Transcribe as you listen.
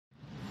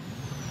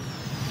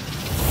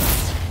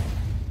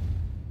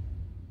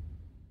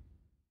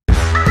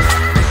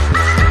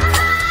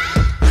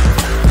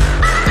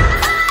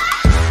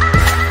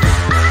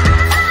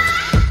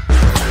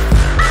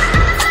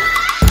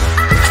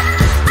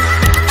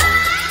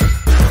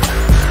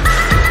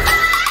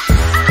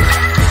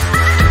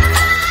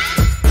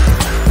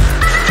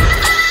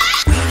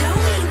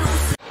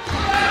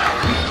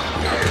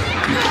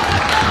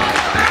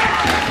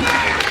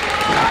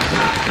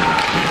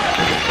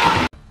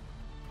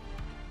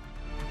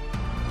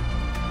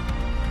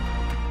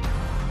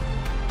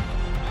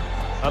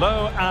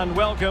Hello and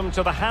welcome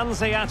to the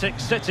Hanseatic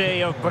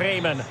city of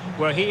Bremen,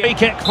 where free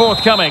kick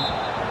forthcoming.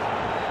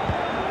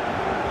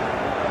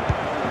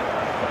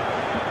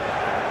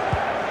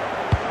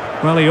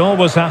 Well, he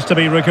always has to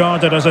be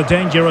regarded as a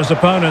dangerous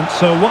opponent,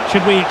 so what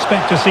should we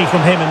expect to see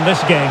from him in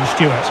this game,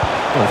 Stuart?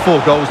 Well,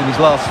 4 goals in his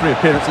last 3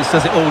 appearances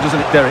says it all, doesn't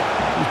it, Derek?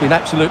 He's been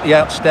absolutely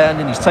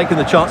outstanding, he's taken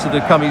the chances that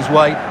have come his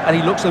way, and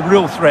he looks a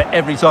real threat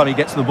every time he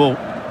gets the ball.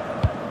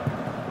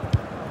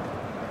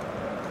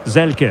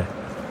 Zelke.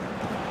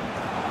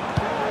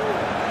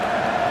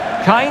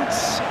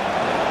 Kainz.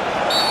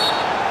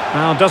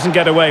 Now doesn't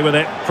get away with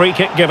it. Free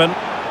kick given.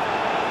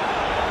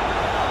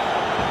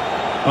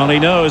 Well, he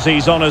knows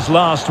he's on his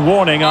last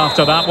warning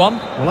after that one.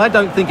 Well, I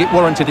don't think it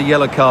warranted a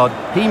yellow card.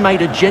 He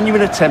made a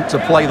genuine attempt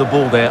to play the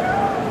ball there.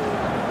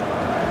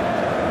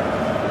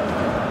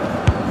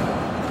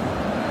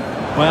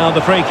 Well,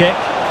 the free kick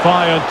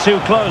fired too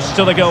close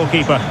to the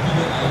goalkeeper.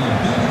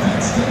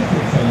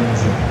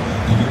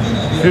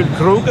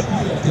 Füllkrug.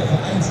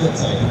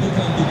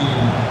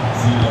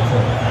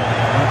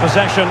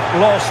 Possession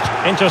lost,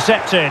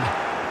 intercepted.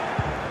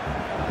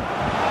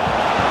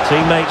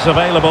 Teammates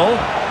available.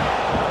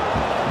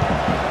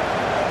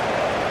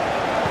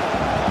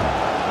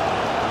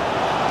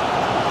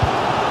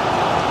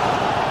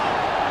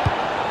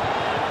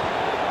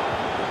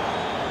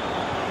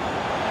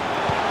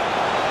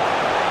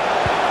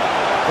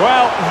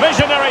 Well,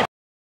 visionary.